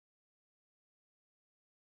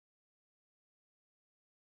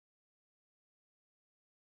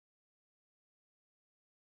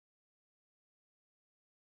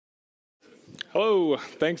Hello,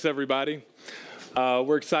 thanks everybody.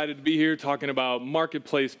 We're excited to be here talking about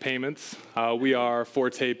marketplace payments. We are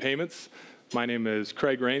Forte Payments. My name is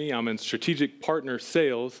Craig Rainey. I'm in strategic partner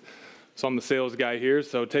sales. So I'm the sales guy here,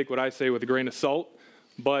 so take what I say with a grain of salt.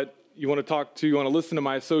 But you want to listen to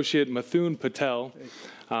my associate Mithun Patel.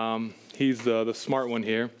 He's the smart one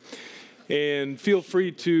here. And feel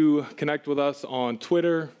free to connect with us on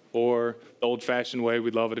Twitter or the old-fashioned way.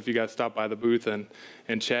 We'd love it if you guys stop by the booth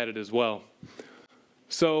and chatted as well.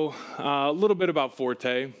 So a little bit about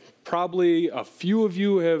Forte. Probably a few of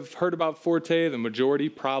you have heard about Forte. The majority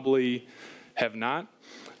probably have not.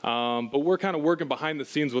 But we're kind of working behind the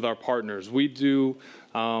scenes with our partners. We do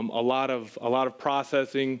a lot of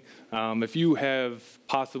processing. If you have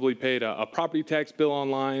possibly paid a property tax bill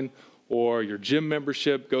online, or your gym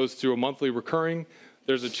membership goes through a monthly recurring,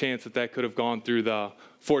 there's a chance that that could have gone through the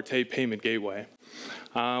Forte Payment Gateway.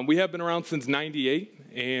 We have been around since '98,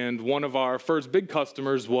 and one of our first big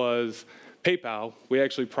customers was PayPal. We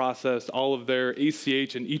actually processed all of their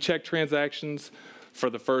ACH and eCheck transactions for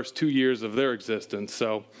the first 2 years of their existence.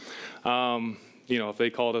 So, if they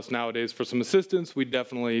called us nowadays for some assistance, we'd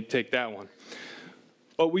definitely take that one.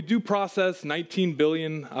 But we do process 19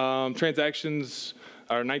 billion transactions,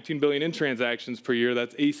 or 19 billion in transactions per year.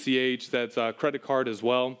 That's ACH, that's credit card as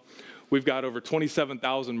well. We've got over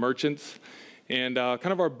 27,000 merchants. And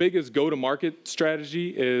kind of our biggest go-to-market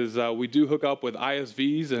strategy is we do hook up with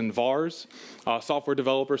ISVs and VARs, software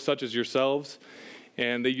developers such as yourselves.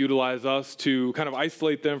 And they utilize us to kind of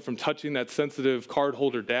isolate them from touching that sensitive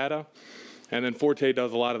cardholder data. And then Forte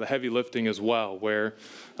does a lot of the heavy lifting as well, where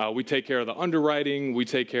we take care of the underwriting, we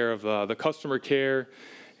take care of the customer care,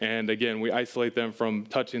 and again, we isolate them from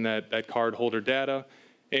touching that cardholder data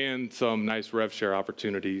and some nice rev share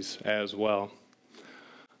opportunities as well.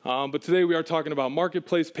 But today we are talking about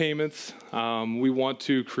marketplace payments. We want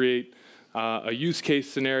to create a use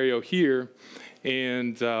case scenario here,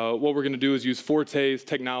 and what we're going to do is use Forte's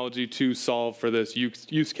technology to solve for this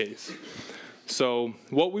use case. So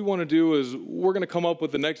what we want to do is we're going to come up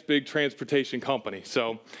with the next big transportation company.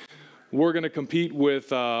 So we're going to compete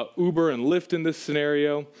with Uber and Lyft in this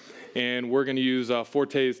scenario, and we're going to use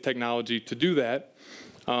Forte's technology to do that.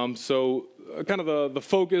 So kind of the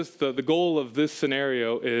focus, the goal of this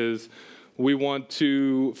scenario is we want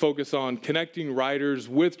to focus on connecting riders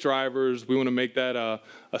with drivers. We want to make that a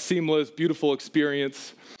seamless, beautiful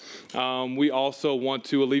experience. We also want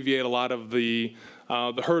to alleviate a lot of the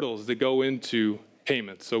hurdles that go into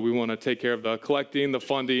payments. So we want to take care of the collecting, the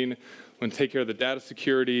funding, we want to take care of the data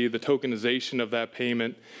security, the tokenization of that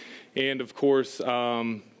payment, and of course,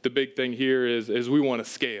 the big thing here is we want to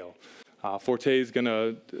scale. Forte is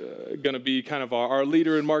gonna be kind of our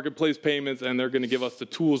leader in marketplace payments, and they're going to give us the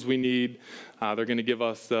tools we need. They're going to give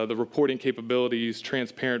us the reporting capabilities,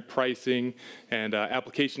 transparent pricing, and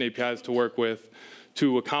application APIs to work with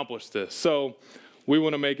to accomplish this. So we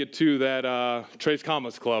want to make it to that Trace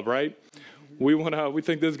Commerce Club, right? We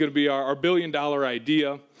think this is going to be our billion-dollar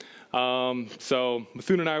idea. So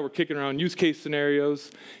Mithun and I were kicking around use case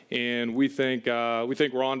scenarios, and we think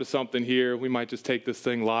we're onto something here. We might just take this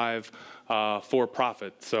thing live for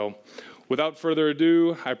profit. So without further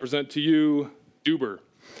ado, I present to you FinDEVr.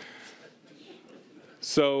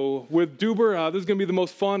 So with FinDEVr, this is going to be the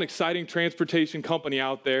most fun, exciting transportation company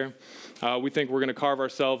out there. We think we're going to carve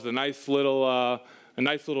ourselves a nice little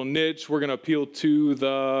niche. We're going to appeal to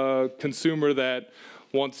the consumer that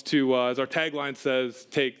wants to, as our tagline says,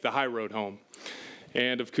 take the high road home.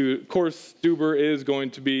 And of course, FinDEVr is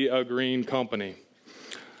going to be a green company.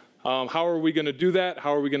 How are we going to do that?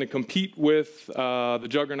 How are we going to compete with the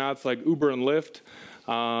juggernauts like Uber and Lyft?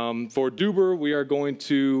 For FinDEVr, we are going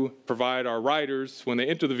to provide our riders, when they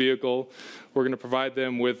enter the vehicle, we're going to provide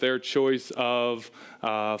them with their choice of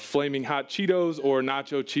flaming hot Cheetos or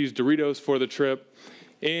nacho cheese Doritos for the trip.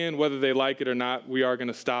 And whether they like it or not, we are going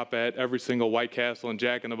to stop at every single White Castle and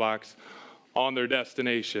Jack in the Box on their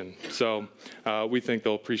destination. So we think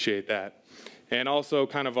they'll appreciate that. And also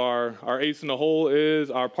kind of our ace in the hole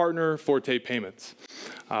is our partner, Forte Payments.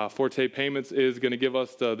 Forte Payments is going to give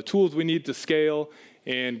us the tools we need to scale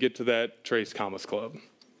and get to that Trace Commerce Club.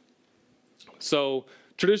 So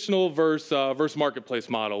traditional versus marketplace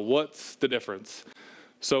model, what's the difference?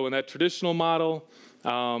 So in that traditional model,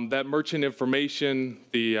 that merchant information,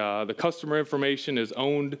 the customer information is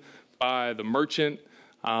owned by the merchant,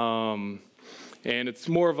 and it's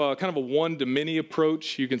more of a kind of a one-to-many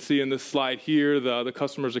approach. You can see in this slide here, the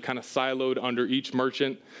customers are kind of siloed under each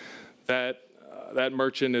merchant. That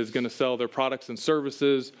merchant is going to sell their products and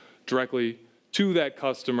services directly to that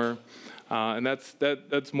customer, and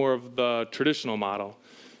that's more of the traditional model.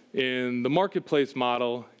 In the marketplace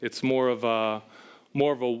model, it's more of a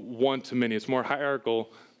one-to-many. It's more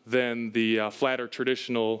hierarchical than the flatter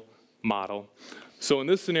traditional model. So in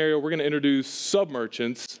this scenario, we're going to introduce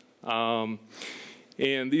sub-merchants. And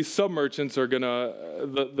these sub-merchants are going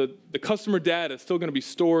to, the customer data is still going to be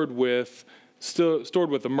stored with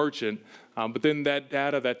the merchant, but then that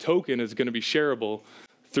data, that token, is going to be shareable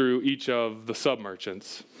through each of the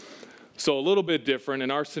sub-merchants. So a little bit different.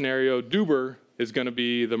 In our scenario, Duber is going to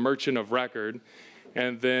be the merchant of record,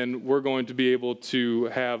 and then we're going to be able to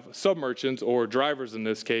have sub-merchants, or drivers in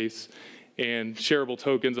this case, and shareable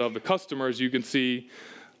tokens of the customers. You can see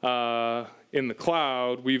in the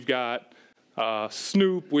cloud, we've got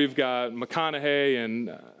Snoop, we've got McConaughey, and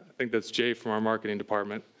I think that's Jay from our marketing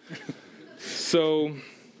department. So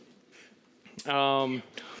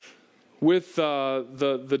with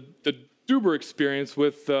the Duber experience,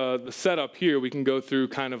 with the setup here, we can go through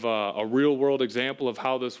kind of a real-world example of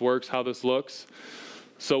how this works, how this looks.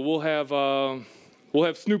 So we'll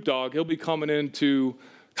have Snoop Dogg. He'll be coming into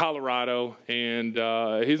Colorado, and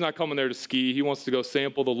he's not coming there to ski. He wants to go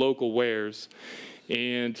sample the local wares.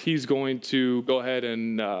 And he's going to go ahead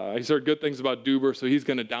and, he's heard good things about Duber, so he's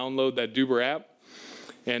going to download that Duber app.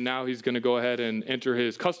 And now he's going to go ahead and enter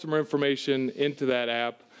his customer information into that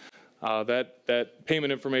app. That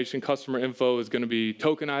payment information, customer info, is going to be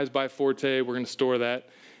tokenized by Forte. We're going to store that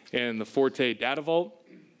in the Forte data vault.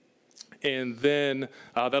 And then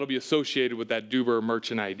that'll be associated with that Duber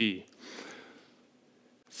merchant ID.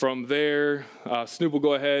 From there, Snoop will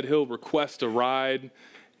go ahead, he'll request a ride,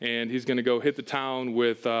 and he's going to go hit the town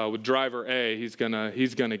with driver A. He's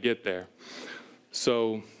gonna get there.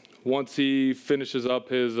 So once he finishes up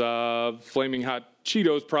his flaming hot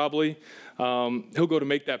Cheetos, probably, he'll go to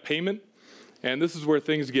make that payment. And this is where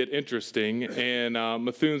things get interesting. And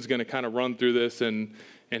Mithune's going to kind of run through this in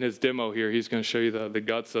his demo here. He's going to show you the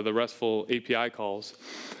guts of the RESTful API calls.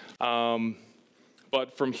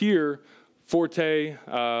 But from here, Forte,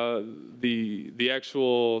 the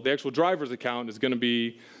actual driver's account is going to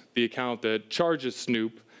be the account that charges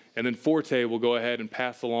Snoop, and then Forte will go ahead and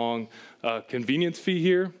pass along a convenience fee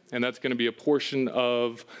here, and that's going to be a portion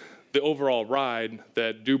of the overall ride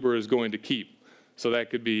that Duber is going to keep. So that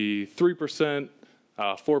could be 3%,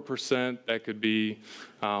 4%, that could be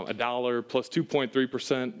 $1 plus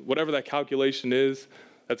 2.3%, whatever that calculation is,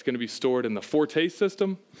 that's going to be stored in the Forte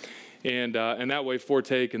system, and that way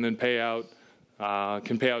Forte can then pay out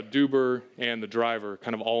Duber and the driver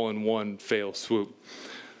kind of all in one fail swoop.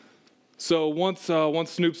 So once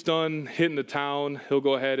Snoop's done hitting the town, he'll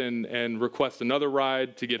go ahead and request another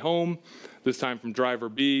ride to get home, this time from driver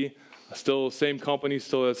B. Still same company,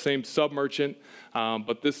 still the same sub-merchant,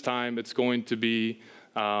 but this time it's going to be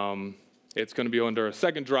under a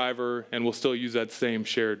second driver, and we'll still use that same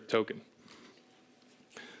shared token.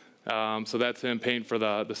 So that's him paying for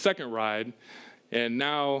the second ride. And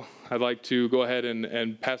now I'd like to go ahead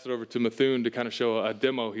and pass it over to Mithune to kind of show a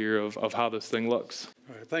demo here of how this thing looks.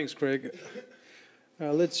 All right, thanks, Craig.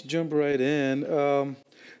 Let's jump right in.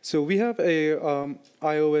 So we have a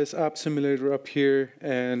iOS app simulator up here,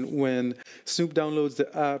 and when Snoop downloads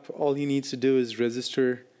the app, all he needs to do is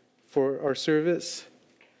register for our service.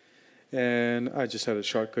 And I just had a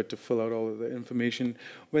shortcut to fill out all of the information.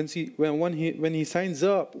 When he signs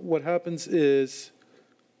up, what happens is,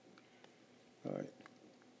 all right,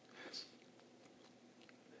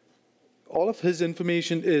 all of his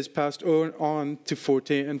information is passed on to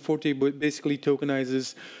Forte, and Forte basically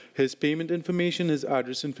tokenizes his payment information, his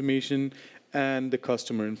address information, and the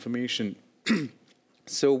customer information.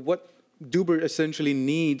 So what Duber essentially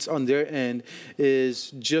needs on their end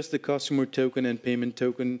is just the customer token and payment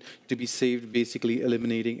token to be saved, basically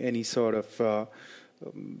eliminating any sort of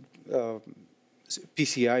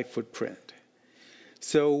PCI footprint.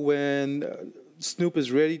 So when Snoop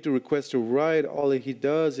is ready to request a ride, all he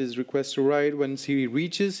does is request a ride. Once he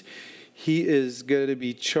reaches, he is going to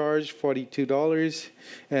be charged $42,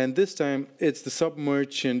 and this time it's the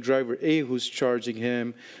sub-merchant driver A who's charging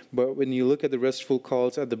him. But when you look at the RESTful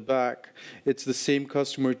calls at the back, it's the same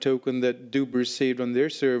customer token that Duber saved on their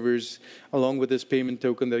servers, along with this payment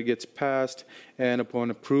token that gets passed, and upon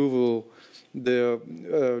approval, the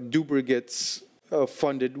Duber gets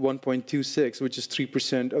funded 1.26, which is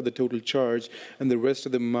 3% of the total charge, and the rest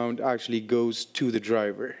of the amount actually goes to the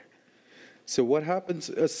driver. So what happens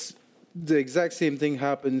is the exact same thing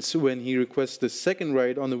happens when he requests the second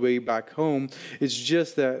ride on the way back home. It's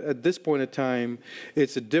just that at this point in time,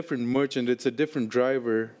 it's a different merchant, it's a different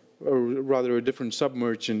driver, or rather a different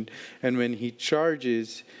sub-merchant, and when he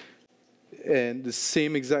charges, and the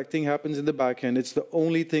same exact thing happens in the back end. It's the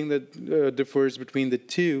only thing that differs between the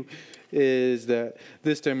two is that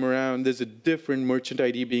this time around there's a different merchant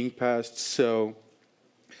ID being passed. So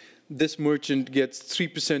this merchant gets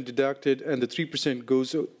 3% deducted, and the 3%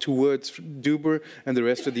 goes towards Duber, and the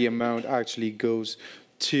rest of the amount actually goes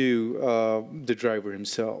to the driver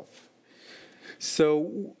himself.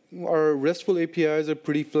 So our RESTful APIs are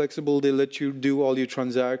pretty flexible. They let you do all your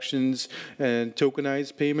transactions and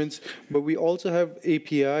tokenize payments, but we also have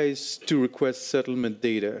APIs to request settlement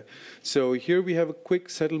data. So here we have a quick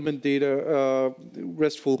settlement data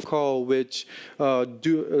RESTful call, which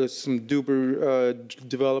some Duber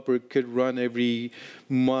developer could run every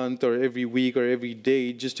month or every week or every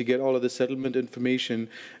day just to get all of the settlement information,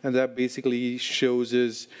 and that basically shows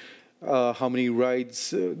us how many rides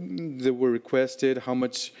that were requested, how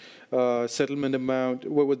much settlement amount,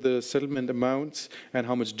 what were the settlement amounts, and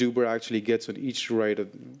how much Duber actually gets on each ride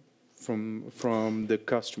from the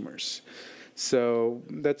customers. So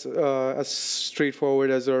that's as straightforward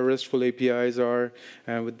as our RESTful APIs are.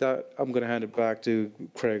 And with that, I'm going to hand it back to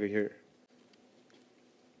Craig here.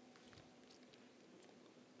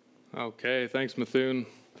 Okay, thanks, Mithun.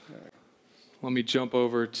 Let me jump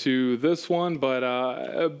over to this one,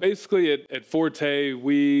 but basically at Forte,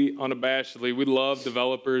 we unabashedly, we love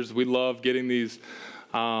developers. We love getting these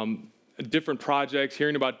different projects,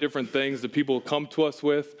 hearing about different things that people come to us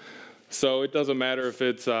with. So it doesn't matter if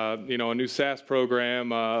it's you know, a new SaaS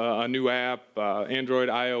program, a new app, Android,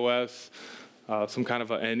 iOS, some kind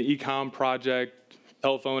of an e-com project,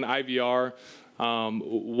 telephone, IVR,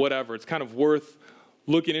 whatever. It's kind of worth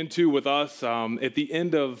looking into with us. At the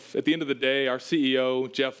end of the day, our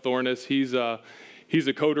CEO, Jeff Thorness, he's a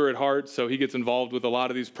coder at heart, so he gets involved with a lot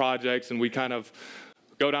of these projects, and we kind of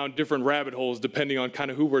go down different rabbit holes depending on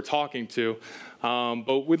kind of who we're talking to.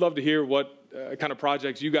 But we'd love to hear what kind of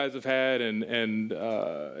projects you guys have had, and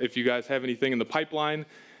if you guys have anything in the pipeline.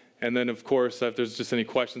 And then, of course, if there's just any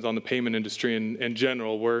questions on the payment industry in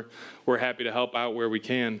general, we're happy to help out where we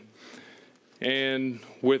can. And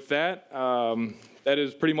with that, that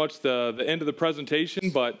is pretty much the end of the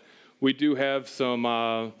presentation, but we do have some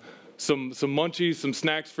munchies, some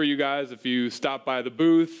snacks for you guys if you stop by the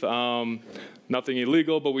booth. Nothing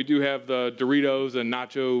illegal, but we do have the Doritos and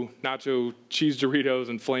nacho cheese Doritos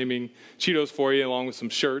and flaming Cheetos for you, along with some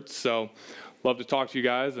shirts. So love to talk to you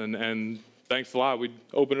guys, and thanks a lot. We'd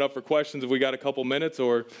open it up for questions if we got a couple minutes,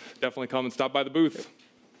 or definitely come and stop by the booth.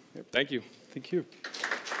 Thank you. Thank you.